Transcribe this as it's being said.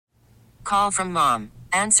Call from mom.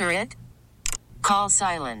 Answer it. Call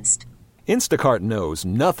silenced. Instacart knows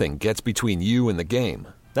nothing gets between you and the game.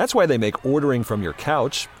 That's why they make ordering from your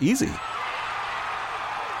couch easy.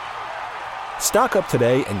 Stock up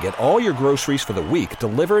today and get all your groceries for the week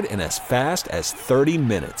delivered in as fast as 30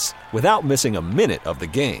 minutes without missing a minute of the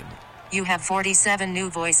game. You have 47 new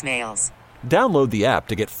voicemails. Download the app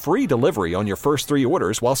to get free delivery on your first 3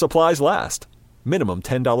 orders while supplies last. Minimum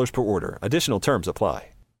 $10 per order. Additional terms apply.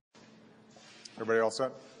 Everybody all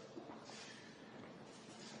set?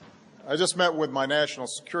 I just met with my National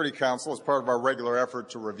Security Council as part of our regular effort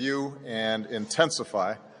to review and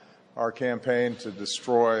intensify our campaign to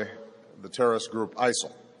destroy the terrorist group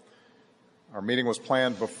ISIL. Our meeting was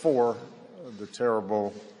planned before the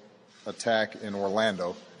terrible attack in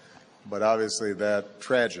Orlando, but obviously that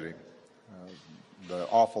tragedy, the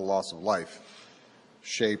awful loss of life,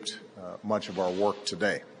 shaped much of our work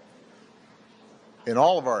today. In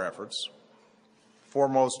all of our efforts,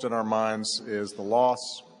 foremost in our minds is the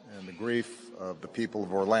loss and the grief of the people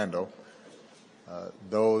of Orlando,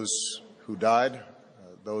 those who died,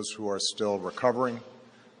 those who are still recovering,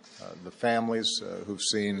 the families who've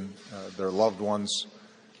seen their loved ones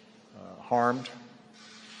harmed,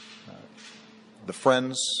 the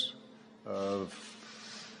friends of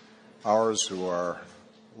ours who are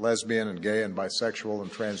lesbian and gay and bisexual and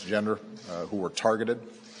transgender who were targeted.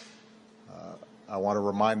 I want to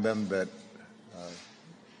remind them that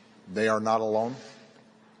they are not alone.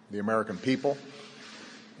 The American people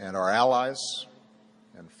and our allies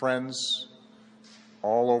and friends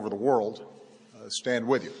all over the world stand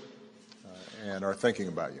with you and are thinking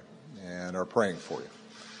about you and are praying for you.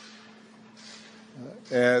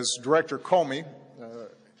 As Director Comey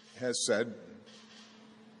has said,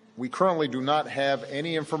 we currently do not have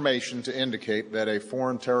any information to indicate that a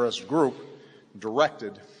foreign terrorist group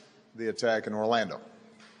directed the attack in Orlando.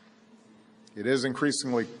 It is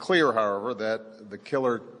increasingly clear, however, that the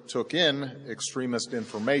killer took in extremist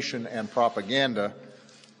information and propaganda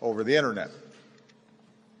over the Internet.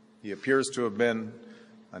 He appears to have been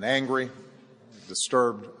an angry,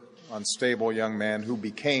 disturbed, unstable young man who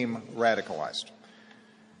became radicalized.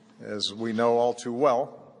 As we know all too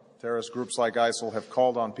well, terrorist groups like ISIL have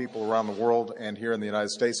called on people around the world and here in the United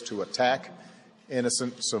States to attack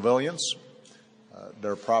innocent civilians.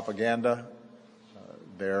 Their propaganda,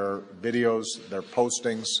 their videos, their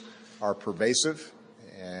postings are pervasive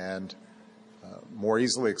and more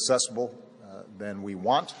easily accessible than we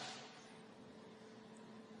want.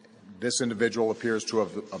 This individual appears to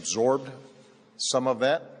have absorbed some of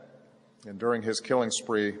that, and during his killing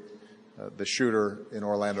spree, the shooter in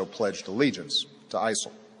Orlando pledged allegiance to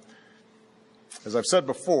ISIL. As I've said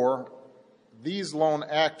before, these lone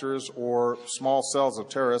actors or small cells of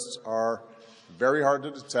terrorists are very hard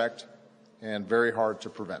to detect and very hard to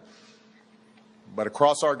prevent. But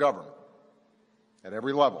across our government, at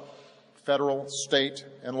every level, federal, state,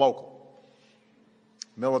 and local,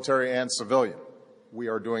 military and civilian, we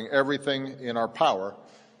are doing everything in our power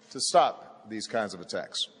to stop these kinds of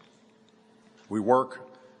attacks. We work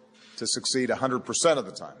to succeed 100% of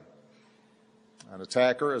the time. An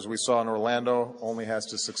attacker, as we saw in Orlando, only has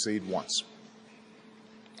to succeed once.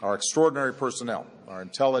 Our extraordinary personnel, our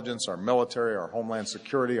intelligence, our military, our homeland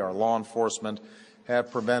security, our law enforcement have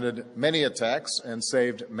prevented many attacks and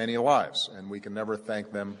saved many lives, and we can never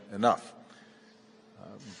thank them enough.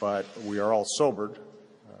 But we are all sobered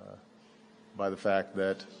by the fact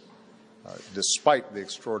that despite the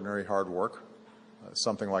extraordinary hard work,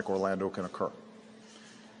 something like Orlando can occur.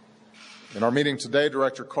 In our meeting today,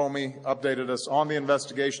 Director Comey updated us on the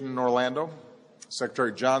investigation in Orlando.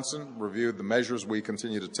 Secretary Johnson reviewed the measures we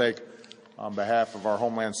continue to take on behalf of our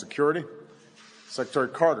homeland security. Secretary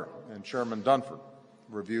Carter and Chairman Dunford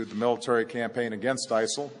reviewed the military campaign against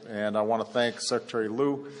ISIL, and I want to thank Secretary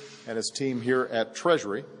Lew and his team here at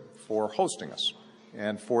Treasury for hosting us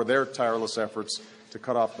and for their tireless efforts to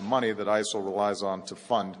cut off the money that ISIL relies on to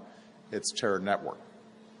fund its terror network.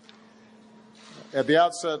 At the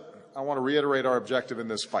outset, I want to reiterate our objective in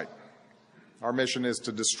this fight. Our mission is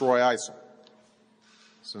to destroy ISIL.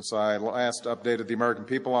 Since I last updated the American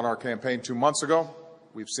people on our campaign 2 months ago,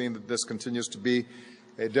 we've seen that this continues to be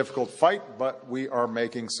a difficult fight, but we are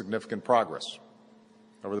making significant progress.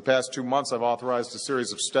 Over the past 2 months, I've authorized a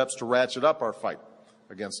series of steps to ratchet up our fight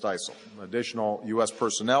against ISIL. Additional U.S.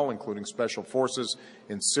 personnel, including special forces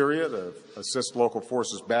in Syria to assist local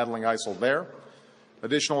forces battling ISIL there,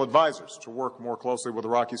 additional advisors to work more closely with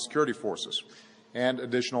Iraqi security forces, and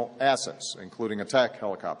additional assets, including attack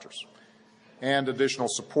helicopters, and additional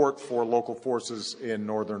support for local forces in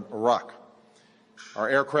northern Iraq. Our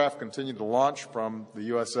aircraft continue to launch from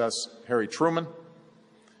the USS Harry Truman.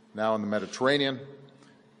 Now in the Mediterranean,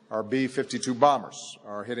 our B-52 bombers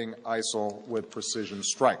are hitting ISIL with precision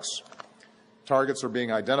strikes. Targets are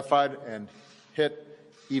being identified and hit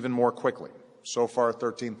even more quickly. So far,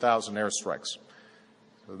 13,000 airstrikes.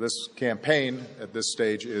 This campaign at this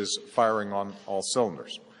stage is firing on all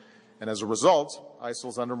cylinders. And as a result, ISIL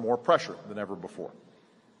is under more pressure than ever before.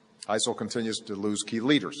 ISIL continues to lose key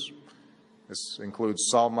leaders. This includes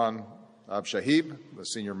Salman Abshahib, the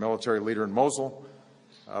senior military leader in Mosul,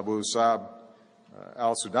 Abu Saab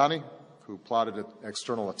al-Sudani, who plotted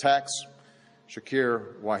external attacks,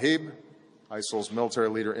 Shakir Wahib, ISIL's military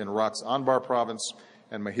leader in Iraq's Anbar province,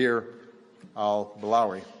 and Mahir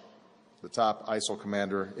al-Balawi, the top ISIL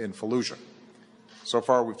commander in Fallujah. So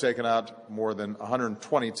far, we've taken out more than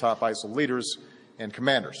 120 top ISIL leaders and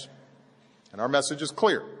commanders. And our message is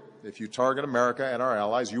clear. If you target America and our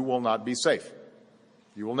allies, you will not be safe.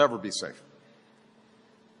 You will never be safe.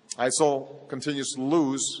 ISIL continues to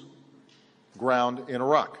lose ground in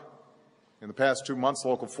Iraq. In the past 2 months,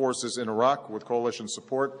 local forces in Iraq, with coalition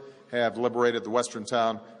support, have liberated the western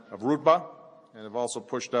town of Rutbah and have also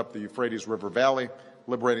pushed up the Euphrates River Valley,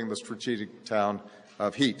 liberating the strategic town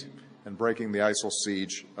of Heat and breaking the ISIL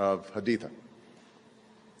siege of Haditha.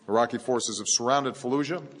 Iraqi forces have surrounded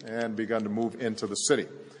Fallujah and begun to move into the city.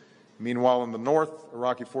 Meanwhile, in the north,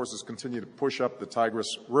 Iraqi forces continue to push up the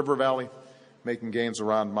Tigris River Valley, making gains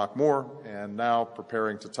around Makhmur, and now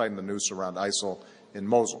preparing to tighten the noose around ISIL in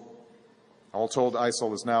Mosul. All told, ISIL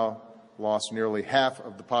has now lost nearly half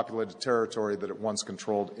of the populated territory that it once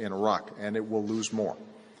controlled in Iraq, and it will lose more.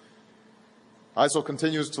 ISIL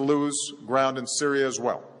continues to lose ground in Syria as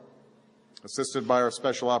well. Assisted by our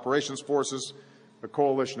Special Operations Forces, a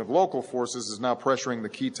coalition of local forces is now pressuring the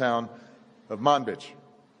key town of Manbij,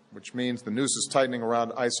 which means the noose is tightening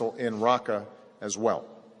around ISIL in Raqqa as well.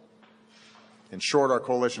 In short, our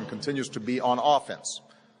coalition continues to be on offense.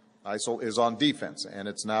 ISIL is on defense, and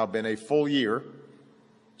it's now been a full year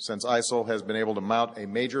since ISIL has been able to mount a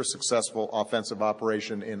major successful offensive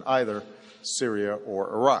operation in either Syria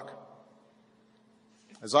or Iraq.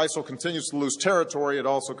 As ISIL continues to lose territory, it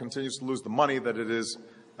also continues to lose the money that is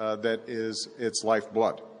its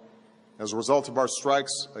lifeblood. As a result of our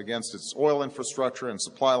strikes against its oil infrastructure and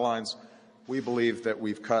supply lines, we believe that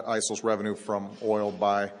we've cut ISIL's revenue from oil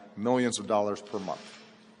by millions of dollars per month.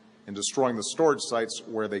 In destroying the storage sites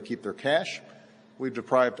where they keep their cash, we've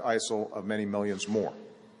deprived ISIL of many millions more.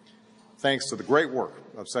 Thanks to the great work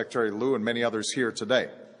of Secretary Liu and many others here today,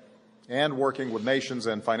 and working with nations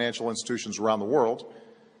and financial institutions around the world,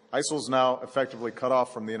 ISIL is now effectively cut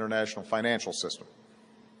off from the international financial system.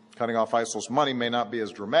 Cutting off ISIL's money may not be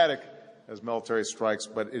as dramatic as military strikes,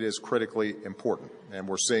 but it is critically important, and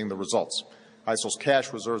we're seeing the results. ISIL's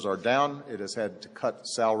cash reserves are down. It has had to cut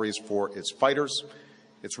salaries for its fighters.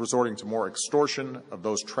 It's resorting to more extortion of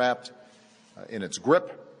those trapped in its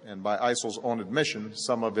grip, and by ISIL's own admission,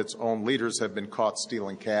 some of its own leaders have been caught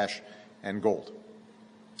stealing cash and gold.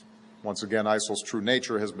 Once again, ISIL's true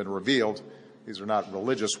nature has been revealed. These are not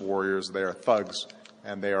religious warriors. They are thugs,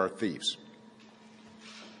 and they are thieves.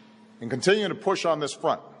 In continuing to push on this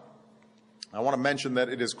front, I want to mention that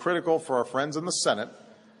it is critical for our friends in the Senate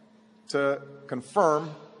to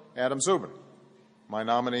confirm Adam Szubin, my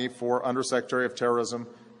nominee for Undersecretary of Terrorism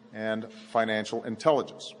and Financial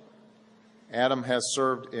Intelligence. Adam has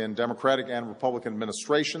served in Democratic and Republican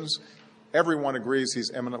administrations. Everyone agrees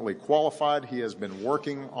he's eminently qualified. He has been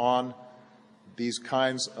working on these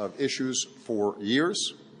kinds of issues for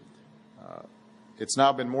years. It's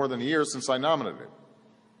now been more than a year since I nominated him,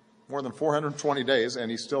 more than 420 days,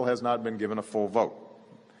 and he still has not been given a full vote.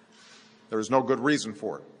 There is no good reason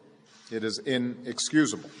for it. It is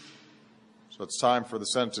inexcusable. So it's time for the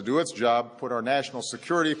Senate to do its job, put our national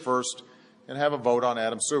security first, and have a vote on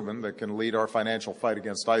Adam Szubin that can lead our financial fight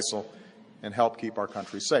against ISIL and help keep our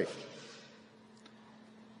country safe.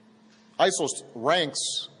 ISIL's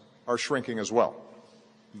ranks are shrinking as well.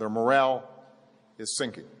 Their morale is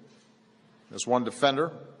sinking. As one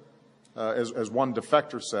defector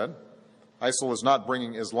said, ISIL is not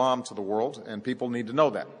bringing Islam to the world, and people need to know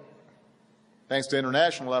that. Thanks to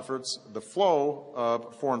international efforts, the flow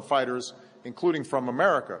of foreign fighters, including from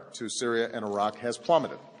America to Syria and Iraq, has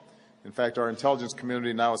plummeted. In fact, our intelligence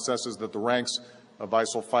community now assesses that the ranks of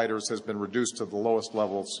ISIL fighters has been reduced to the lowest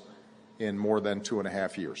levels in more than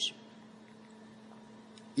 2.5 years.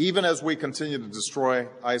 Even as we continue to destroy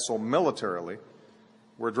ISIL militarily,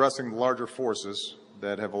 we're addressing the larger forces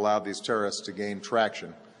that have allowed these terrorists to gain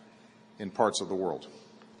traction in parts of the world.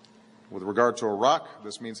 With regard to Iraq,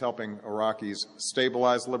 this means helping Iraqis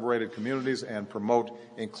stabilize liberated communities and promote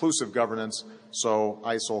inclusive governance so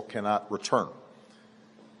ISIL cannot return.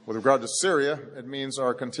 With regard to Syria, it means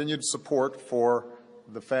our continued support for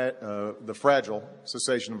the fragile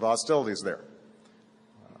cessation of hostilities there.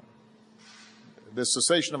 This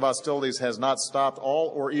cessation of hostilities has not stopped all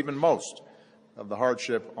or even most of the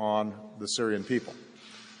hardship on the Syrian people,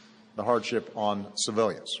 the hardship on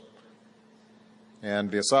civilians.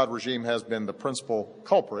 And the Assad regime has been the principal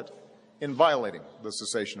culprit in violating the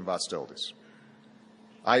cessation of hostilities.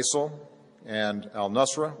 ISIL and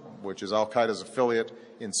al-Nusra, which is al-Qaeda's affiliate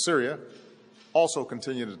in Syria, also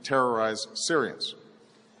continue to terrorize Syrians.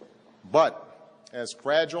 But as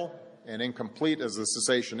fragile and incomplete as the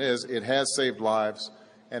cessation is, it has saved lives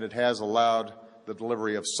and it has allowed the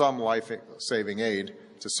delivery of some life-saving aid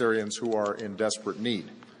to Syrians who are in desperate need.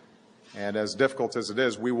 And as difficult as it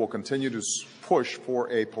is, we will continue to push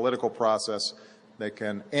for a political process that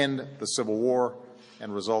can end the civil war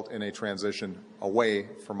and result in a transition away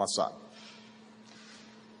from Assad.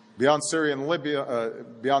 Beyond Syria and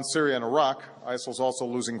Iraq, ISIL is also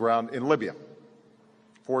losing ground in Libya.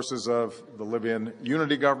 Forces of the Libyan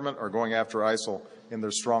unity government are going after ISIL in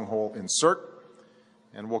their stronghold in Sirte,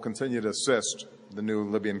 and will continue to assist the new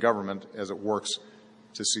Libyan government as it works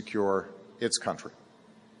to secure its country.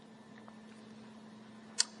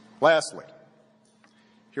 Lastly,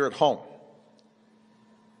 here at home,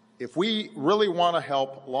 if we really want to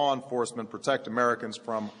help law enforcement protect Americans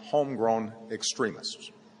from homegrown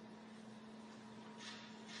extremists,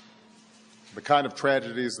 the kind of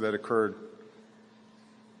tragedies that occurred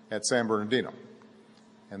at San Bernardino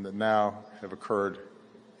and that now have occurred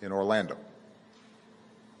in Orlando,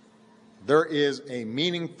 there is a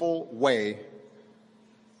meaningful way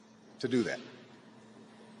to do that.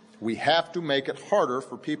 We have to make it harder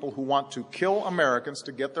for people who want to kill Americans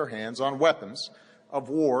to get their hands on weapons of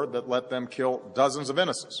war that let them kill dozens of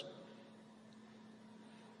innocents.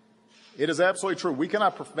 It is absolutely true. We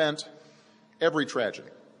cannot prevent every tragedy.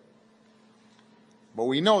 But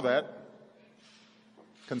we know that,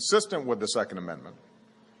 consistent with the Second Amendment,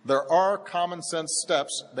 there are common sense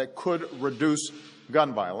steps that could reduce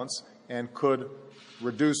gun violence and could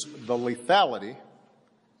reduce the lethality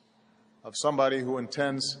of somebody who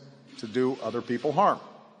intends to do other people harm.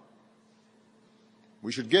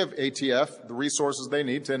 We should give ATF the resources they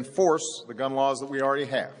need to enforce the gun laws that we already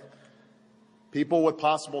have. People with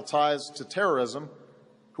possible ties to terrorism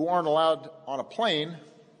who aren't allowed on a plane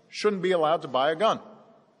shouldn't be allowed to buy a gun.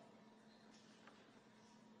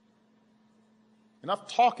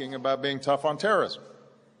 Enough talking about being tough on terrorism.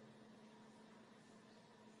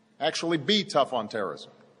 Actually be tough on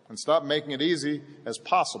terrorism and stop making it easy as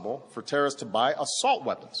possible for terrorists to buy assault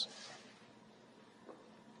weapons.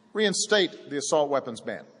 Reinstate the assault weapons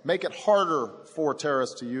ban. Make it harder for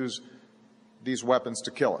terrorists to use these weapons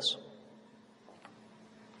to kill us.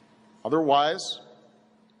 Otherwise,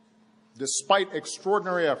 despite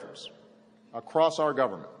extraordinary efforts across our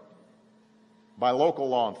government, by local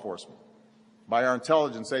law enforcement, by our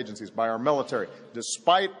intelligence agencies, by our military,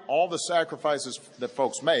 despite all the sacrifices that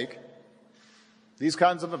folks make, these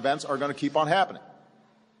kinds of events are going to keep on happening.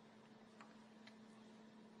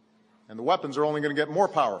 And the weapons are only going to get more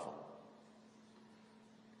powerful.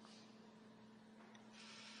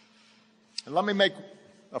 And let me make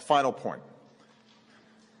a final point.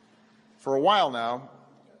 For a while now,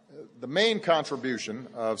 the main contribution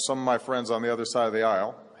of some of my friends on the other side of the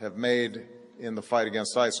aisle have made in the fight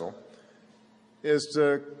against ISIL is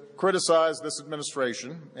to criticize this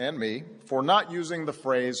administration and me for not using the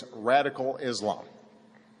phrase radical Islam.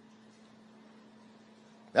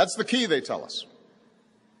 That's the key, they tell us.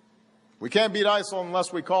 We can't beat ISIL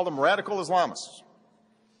unless we call them radical Islamists.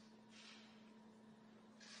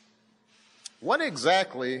 What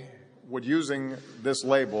exactly would using this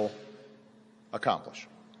label accomplish?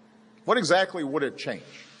 What exactly would it change?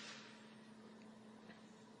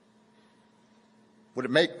 Would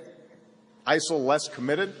it make ISIL less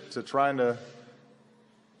committed to trying to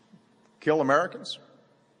kill Americans?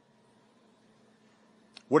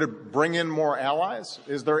 Would it bring in more allies?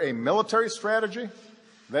 Is there a military strategy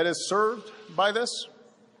that is served by this?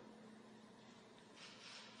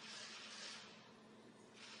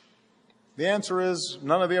 The answer is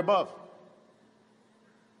none of the above.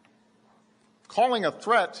 Calling a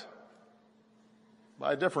threat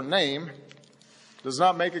by a different name does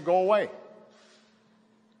not make it go away.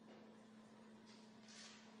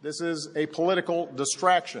 This is a political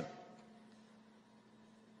distraction.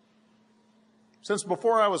 Since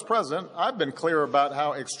before I was president, I've been clear about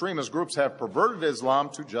how extremist groups have perverted Islam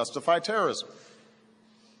to justify terrorism.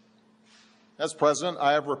 As president,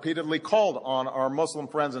 I have repeatedly called on our Muslim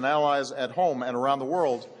friends and allies at home and around the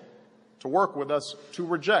world to work with us to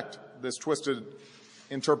reject this twisted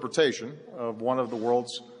interpretation of one of the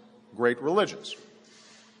world's great religions.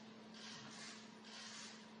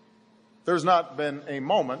 There's not been a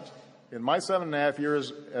moment in my 7.5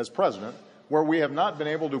 years as president where we have not been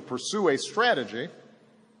able to pursue a strategy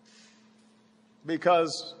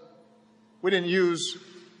because we didn't use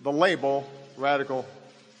the label radical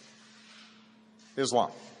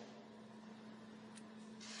Islam.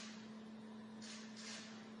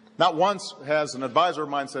 Not once has an advisor of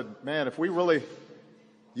mine said, man, if we really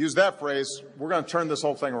use that phrase, we're going to turn this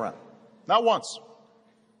whole thing around. Not once.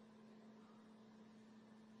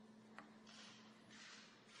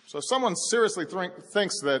 So if someone seriously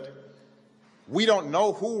thinks that we don't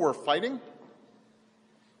know who we're fighting,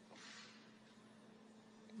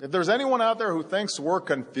 if there's anyone out there who thinks we're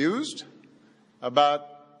confused about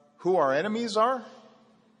who our enemies are,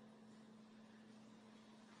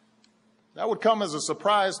 that would come as a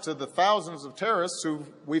surprise to the thousands of terrorists who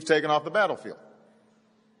we've taken off the battlefield.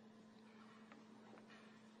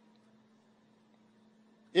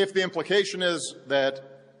 If the implication is that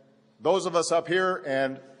those of us up here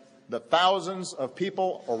and the thousands of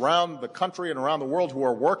people around the country and around the world who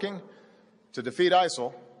are working to defeat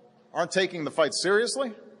ISIL aren't taking the fight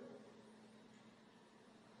seriously,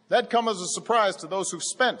 that'd come as a surprise to those who've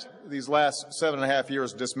spent these last 7.5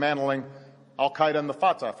 years dismantling Al-Qaeda and the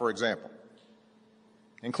Fatah, for example,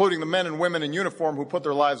 including the men and women in uniform who put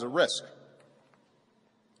their lives at risk,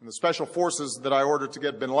 and the special forces that I ordered to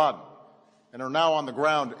get bin Laden and are now on the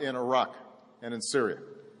ground in Iraq and in Syria.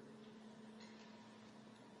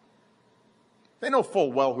 They know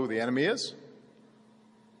full well who the enemy is.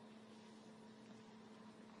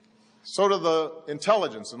 So do the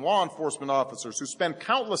intelligence and law enforcement officers who spend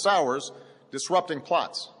countless hours disrupting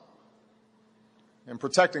plots and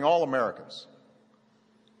protecting all Americans,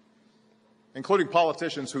 including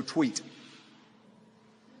politicians who tweet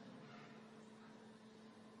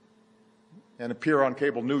and appear on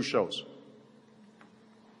cable news shows.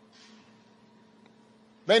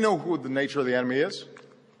 They know who the nature of the enemy is.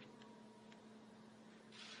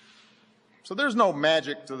 So there's no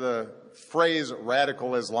magic to the phrase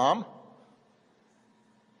radical Islam.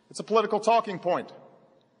 It's a political talking point.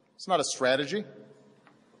 It's not a strategy.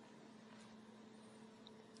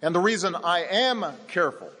 And the reason I am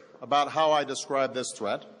careful about how I describe this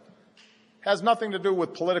threat has nothing to do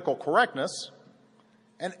with political correctness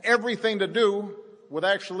and everything to do with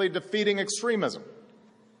actually defeating extremism.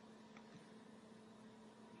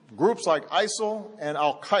 Groups like ISIL and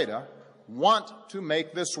Al-Qaeda want to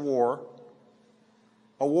make this war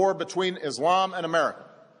a war between Islam and America,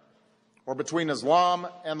 or between Islam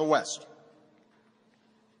and the West.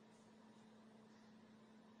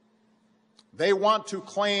 They want to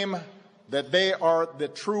claim that they are the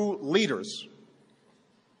true leaders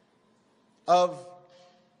of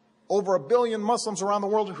over 1 billion Muslims around the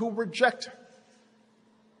world who reject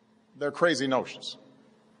their crazy notions.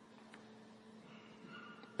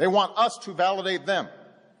 They want us to validate them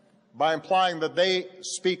by implying that they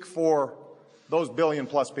speak for those 1 billion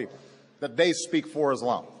plus people, that they speak for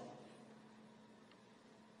Islam.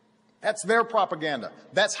 That's their propaganda.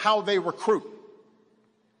 That's how they recruit.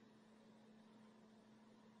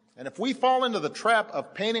 And if we fall into the trap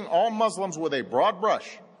of painting all Muslims with a broad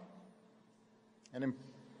brush and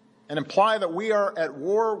imply that we are at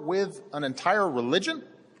war with an entire religion,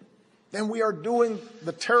 then we are doing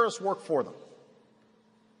the terrorist work for them.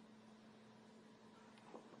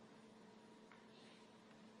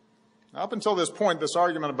 Now, up until this point, this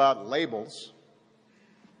argument about labels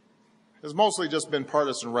has mostly just been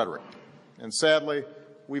partisan rhetoric. And sadly,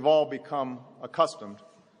 we've all become accustomed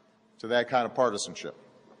to that kind of partisanship,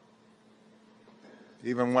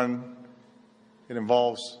 even when it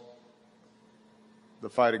involves the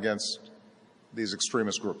fight against these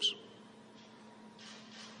extremist groups.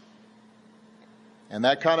 And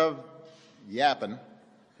that kind of yapping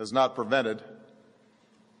has not prevented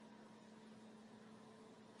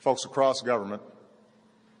folks across government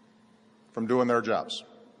from doing their jobs,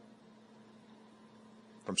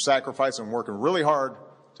 from sacrificing and working really hard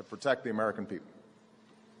to protect the American people.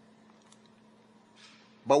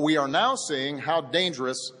 But we are now seeing how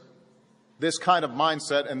dangerous this kind of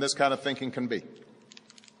mindset and this kind of thinking can be.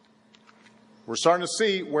 We're starting to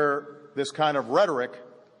see where this kind of rhetoric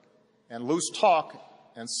and loose talk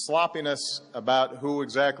and sloppiness about who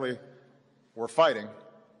exactly we're fighting,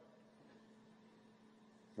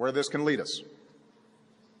 where this can lead us.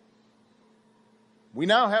 We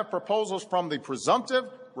now have proposals from the presumptive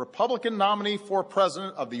Republican nominee for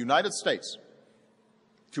President of the United States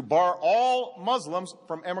to bar all Muslims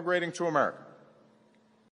from emigrating to America.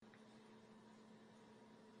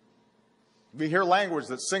 We hear language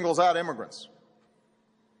that singles out immigrants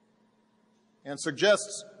and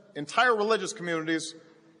suggests entire religious communities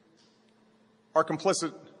are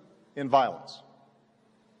complicit in violence.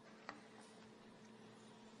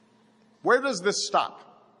 Where does this stop?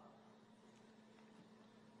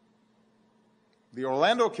 The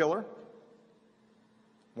Orlando killer,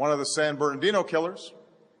 one of the San Bernardino killers,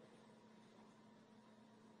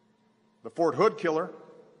 the Fort Hood killer,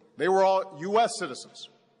 they were all U.S. citizens.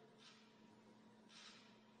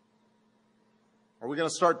 Are we going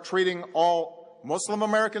to start treating all Muslim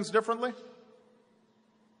Americans differently?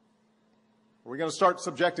 Are we going to start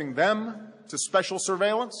subjecting them to special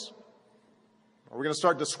surveillance? Are we going to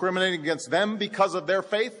start discriminating against them because of their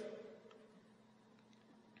faith?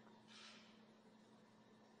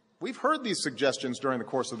 We've heard these suggestions during the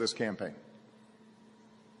course of this campaign.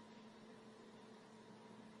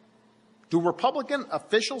 Do Republican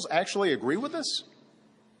officials actually agree with this?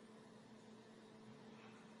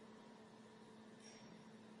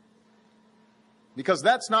 Because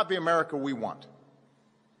that's not the America we want.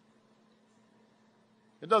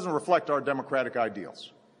 It doesn't reflect our democratic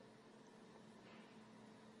ideals.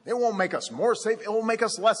 It won't make us more safe, it will make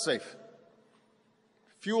us less safe,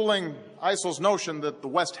 fueling ISIL's notion that the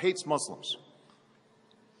West hates Muslims,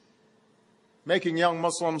 making young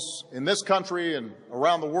Muslims in this country and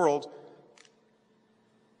around the world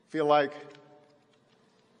feel like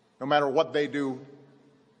no matter what they do,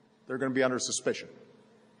 they're going to be under suspicion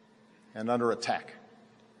and under attack.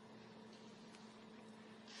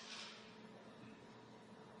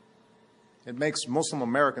 It makes Muslim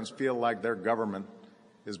Americans feel like their government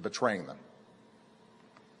is betraying them.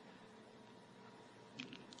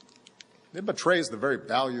 It betrays the very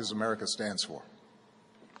values America stands for.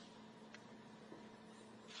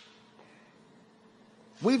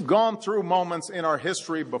 We've gone through moments in our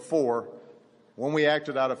history before when we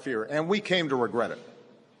acted out of fear, and we came to regret it.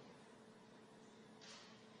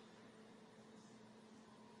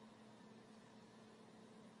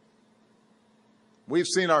 We've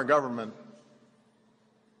seen our government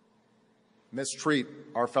mistreat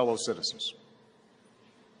our fellow citizens.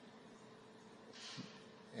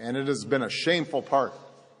 And it has been a shameful part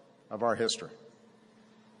of our history.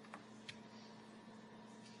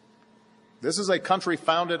 This is a country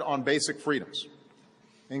founded on basic freedoms,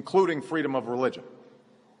 including freedom of religion.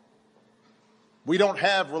 We don't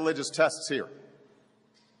have religious tests here.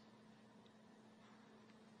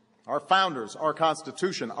 Our founders, our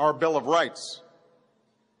Constitution, our Bill of Rights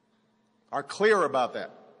are clear about that.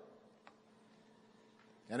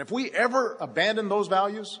 And if we ever abandon those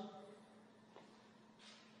values,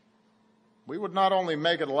 we would not only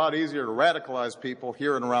make it a lot easier to radicalize people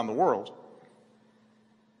here and around the world,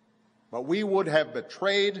 but we would have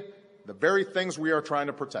betrayed the very things we are trying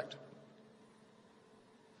to protect.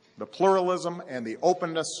 The pluralism and the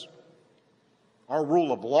openness, our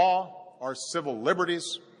rule of law, our civil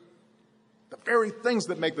liberties, the very things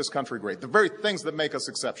that make this country great, the very things that make us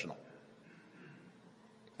exceptional.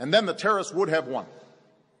 And then the terrorists would have won.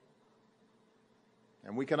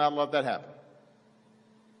 And we cannot let that happen.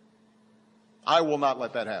 I will not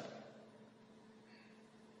let that happen.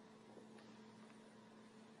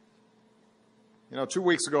 You know, 2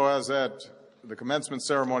 weeks ago I was at the commencement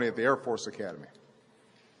ceremony at the Air Force Academy.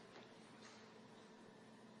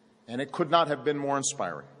 And it could not have been more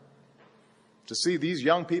inspiring to see these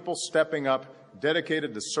young people stepping up,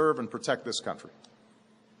 dedicated to serve and protect this country.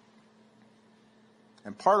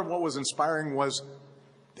 And part of what was inspiring was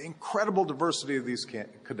the incredible diversity of these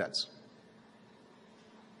cadets.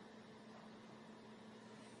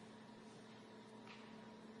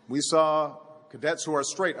 We saw cadets who are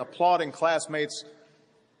straight applauding classmates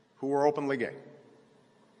who were openly gay.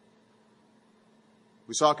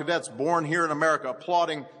 We saw cadets born here in America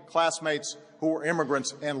applauding classmates who were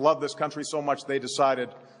immigrants and loved this country so much they decided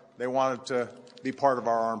they wanted to be part of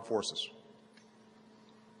our armed forces.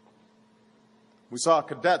 We saw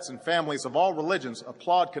cadets and families of all religions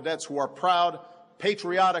applaud cadets who are proud,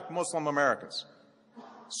 patriotic Muslim Americans,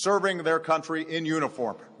 serving their country in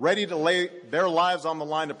uniform, ready to lay their lives on the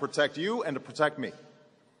line to protect you and to protect me.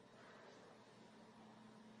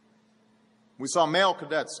 We saw male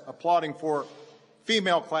cadets applauding for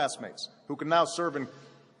female classmates who can now serve in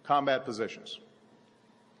combat positions.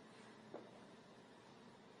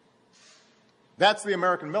 That's the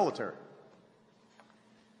American military.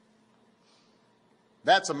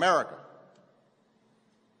 That's America.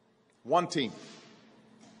 One team,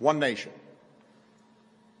 one nation.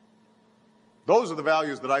 Those are the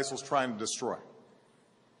values that ISIL's trying to destroy.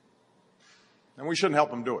 And we shouldn't help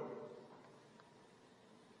them do it.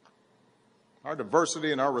 Our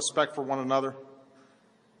diversity and our respect for one another,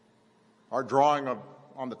 our drawing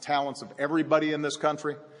on the talents of everybody in this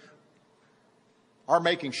country, our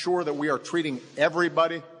making sure that we are treating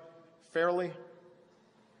everybody fairly,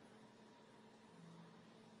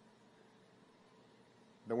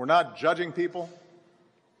 that we're not judging people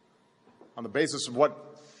on the basis of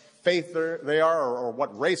what faith they are, or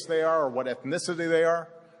what race they are, or what ethnicity they are,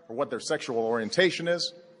 or what their sexual orientation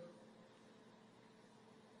is.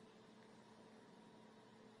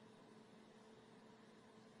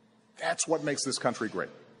 That's what makes this country great.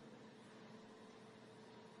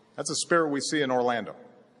 That's the spirit we see in Orlando.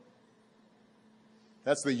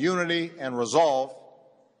 That's the unity and resolve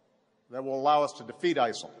that will allow us to defeat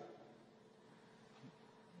ISIL.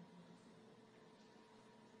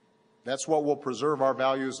 That's what will preserve our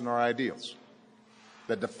values and our ideals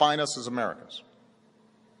that define us as Americans.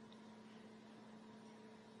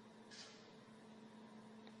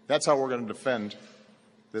 That's how we're going to defend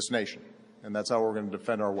this nation, and that's how we're going to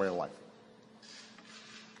defend our way of life.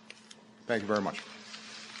 Thank you very much.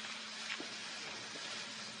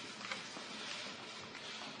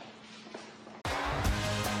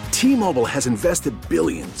 T-Mobile has invested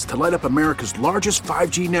billions to light up America's largest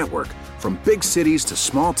 5G network, from big cities to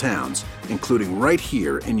small towns, including right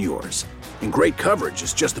here in yours. And great coverage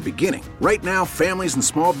is just the beginning. Right now, families and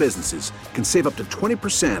small businesses can save up to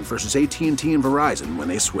 20% versus AT&T and Verizon when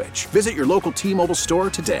they switch. Visit your local T-Mobile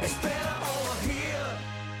store today.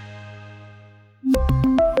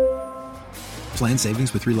 Plan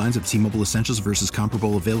savings with 3 lines of T-Mobile Essentials versus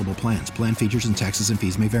comparable available plans. Plan features and taxes and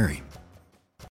fees may vary.